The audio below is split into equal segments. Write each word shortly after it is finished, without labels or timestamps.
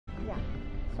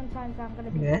Sometimes I'm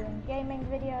gonna be doing gaming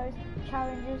videos,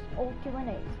 challenges, or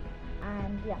Q&As.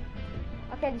 And yeah.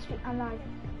 Okay, this week I'm live.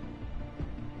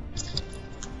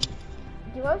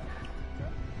 Duo?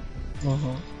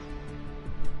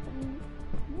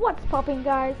 What's popping,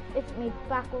 guys? It's me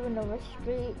back with another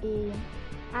stream.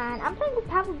 And I'm playing with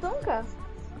Pavol Dunka.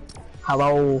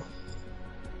 Hello.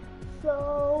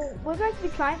 So we're going to be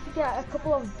trying to get a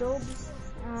couple of dubs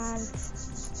and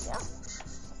yeah.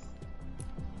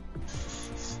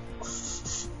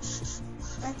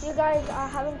 And if you guys are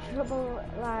having trouble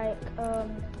like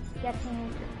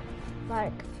getting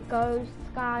like Ghost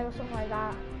Sky or something like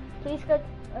that, please go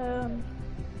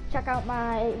check out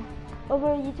my other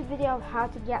YouTube video of how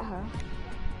to get her.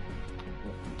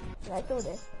 Let's do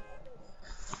this.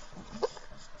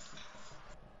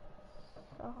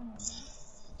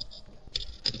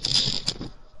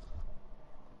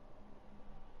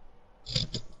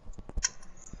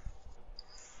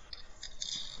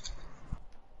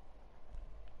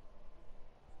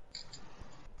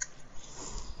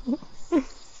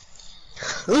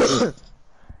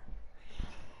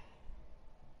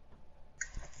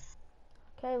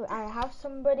 Okay, I have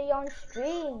somebody on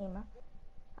stream.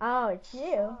 Oh, it's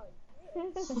you.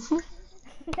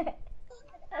 Okay.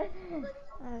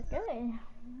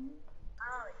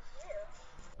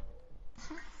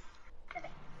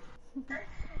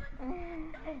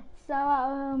 So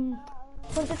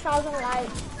 100,000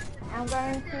 likes. I'm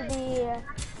going to be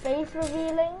face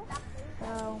revealing.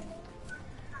 So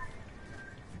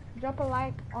drop a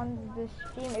like on the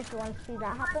stream if you want to see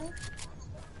that happen.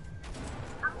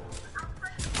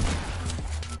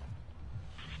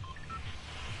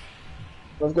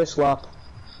 Let's go swap.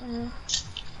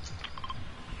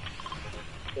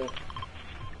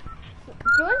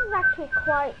 Duos is actually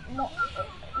quite more.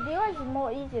 Duos is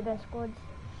more easier than squads.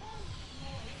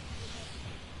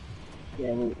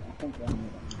 Yeah, I think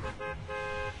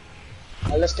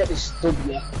let's get this dub,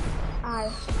 yeah.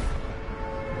 Aye.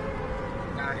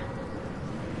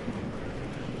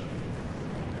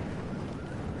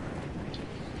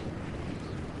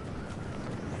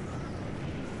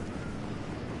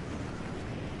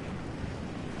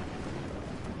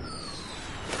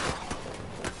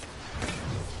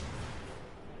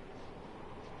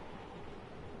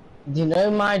 Do you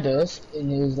know Midas in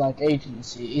his like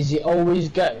agency? Is he always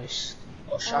Ghost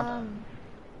or Shadow?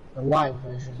 The white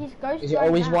version. He's Ghost. Is it right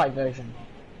always now. white version?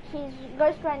 He's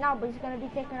Ghost right now, but he's gonna be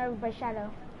taken over by Shadow.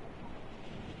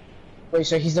 Wait,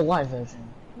 so he's the white version?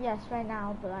 Yes, right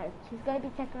now, but like he's gonna be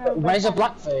taken over. Where's by the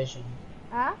black version?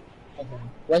 Huh? Okay.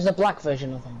 Where's the black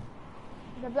version of him?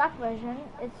 The black version,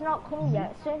 it's not coming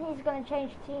yet. Soon he's gonna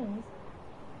change teams.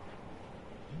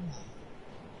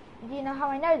 Do you know how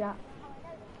I know that?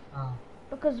 Oh.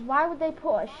 Because why would they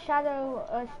put a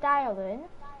Shadow style in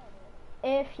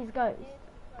if he's Ghost?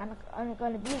 I'm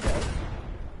gonna be Ghost.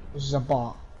 This is a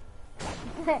bot.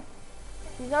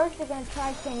 He's obviously gonna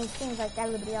try changing teams like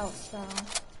everybody else, so.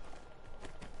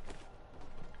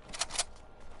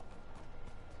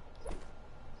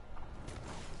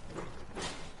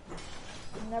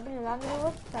 Nobody landed with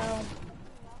us, so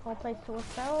we'll play to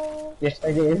ourselves. Yes,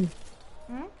 I did.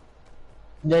 Hmm?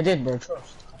 They did, bro.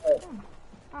 Trust.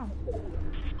 Oh.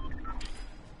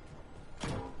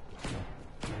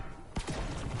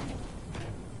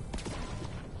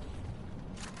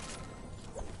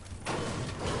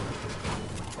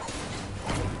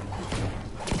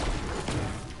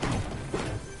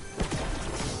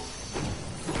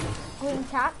 Green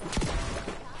tap.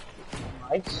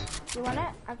 Nice. You want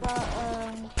it? I got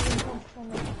green pump for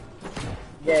me.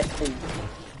 Yes, please.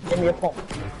 Give me a pump.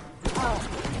 Oh.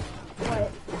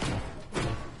 Wait.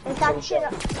 It's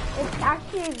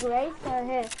actually great, so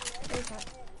here. Take it.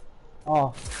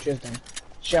 Oh, cheers then.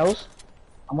 Shells?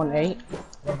 I'm on 8.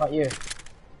 What about you?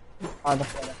 Oh,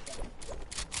 that's fine.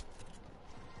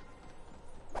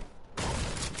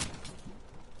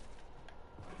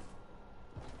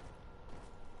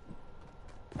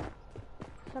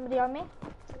 Somebody on me?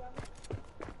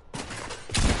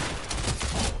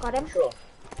 Got him? Sure.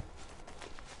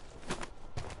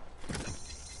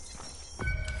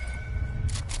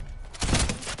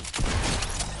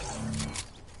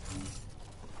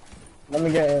 Let me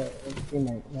get a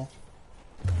teammate, yeah.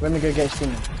 Let me go get his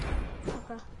teammate.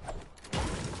 Okay.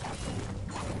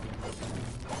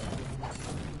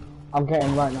 I'm getting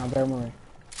him right now, don't worry.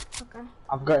 Okay.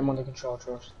 I've got him under control,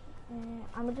 trust.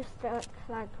 I'm gonna just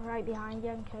like right behind you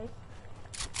in case.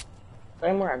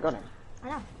 Don't worry, I got him. I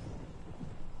know.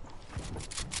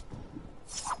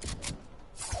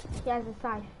 He has a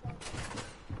scythe.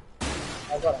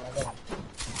 I got him.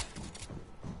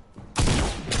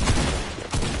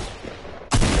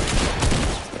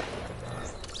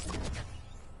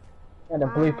 Yeah, the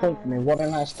blue punked me. What a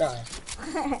nice guy.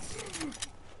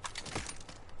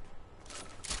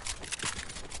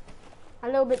 A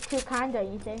little bit too kind, don't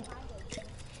you think?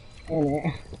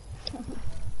 Innit?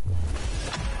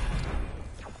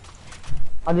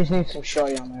 I just need some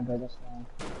shotty on there, but that's fine.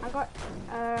 I got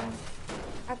I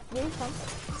can do some.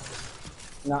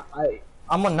 Nah,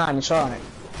 I'm on 9, it's alright.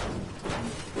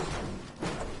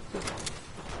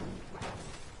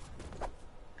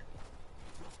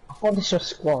 I thought this was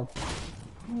squad.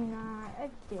 Nah,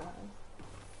 it's yours.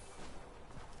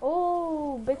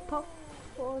 Oh, big pop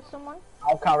for someone.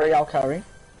 I'll carry. Okay.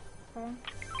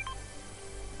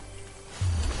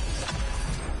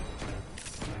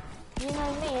 You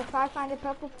know me, if I find a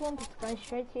purple pump, it's going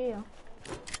straight to you.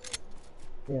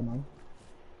 Yeah, man.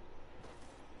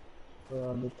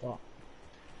 Big pop.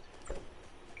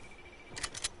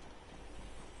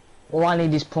 All I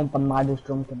need is pump and Midas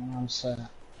drunken and I'm set.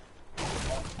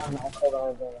 I'm not covered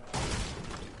over.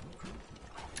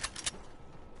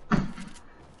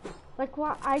 Like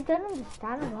what? I don't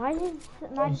understand. Why is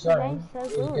my name so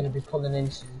He's good? going to be pulling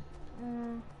into.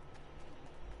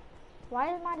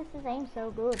 Why is Midas' aim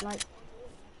so good? Like,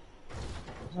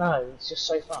 No, it's just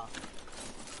so far.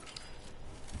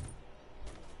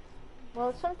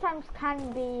 well, sometimes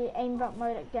can be aimbot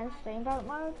mode against aimbot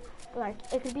mode, but like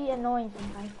it could be annoying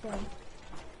sometimes too.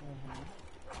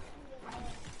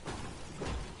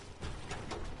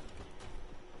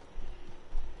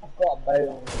 I've got a boat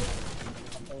on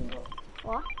me.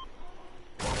 What?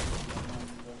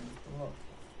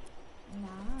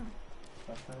 Nah.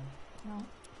 No.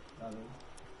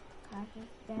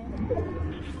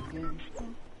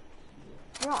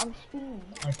 No, I'm streaming.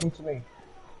 Come to me.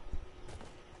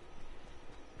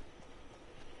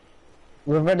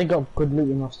 We've already got good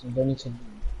looting master, don't need to.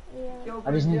 Yeah.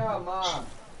 I just need.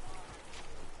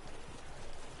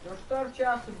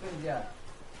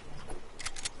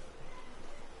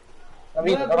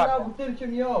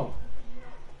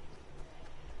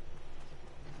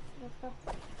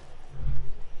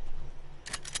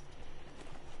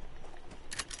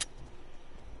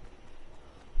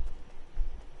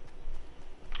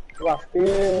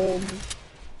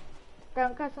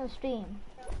 Don't cut on stream.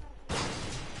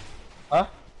 Huh?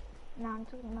 No, I'm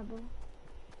talking about boo.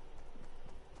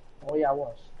 Oh yeah, I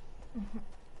was.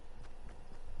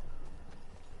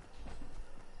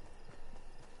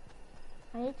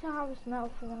 I need to harvest metal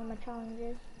for one of my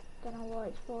challenges. Don't know what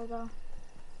it's for though.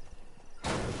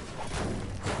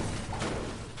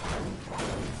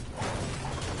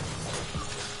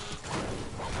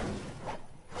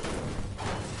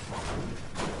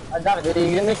 I got it. Are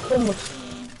you gonna come with me?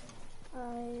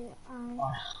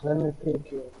 Let me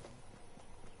pick you.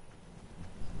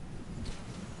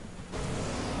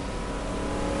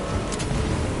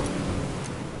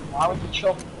 Why would you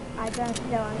chop? I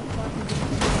don't know. I'm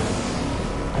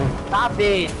Stop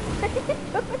it!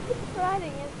 it's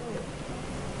riding into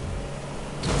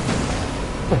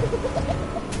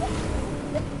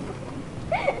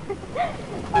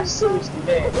I'm seriously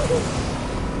dead.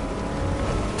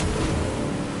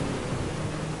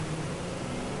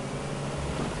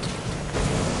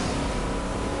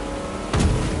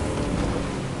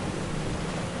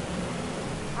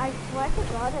 I swear to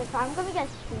God, if I'm gonna get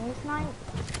stream sniped,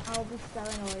 I'll be so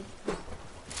annoyed.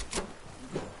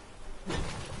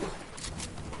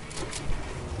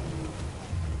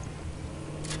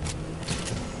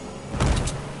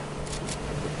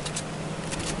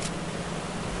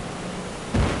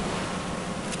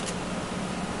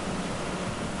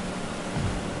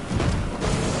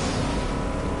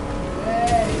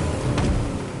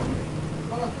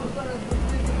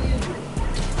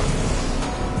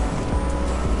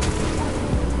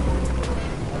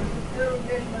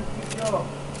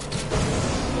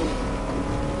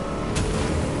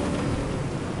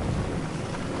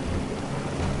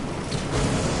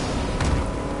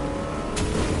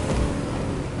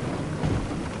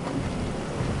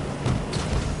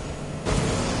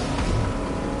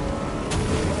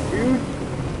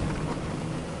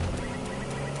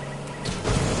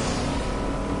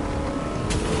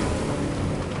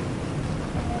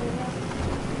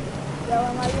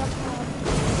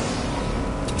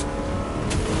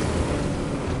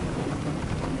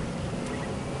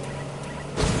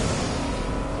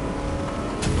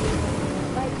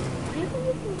 Like, do you think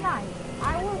this is nice?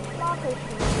 I will smart this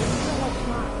shit, you know what's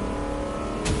smart.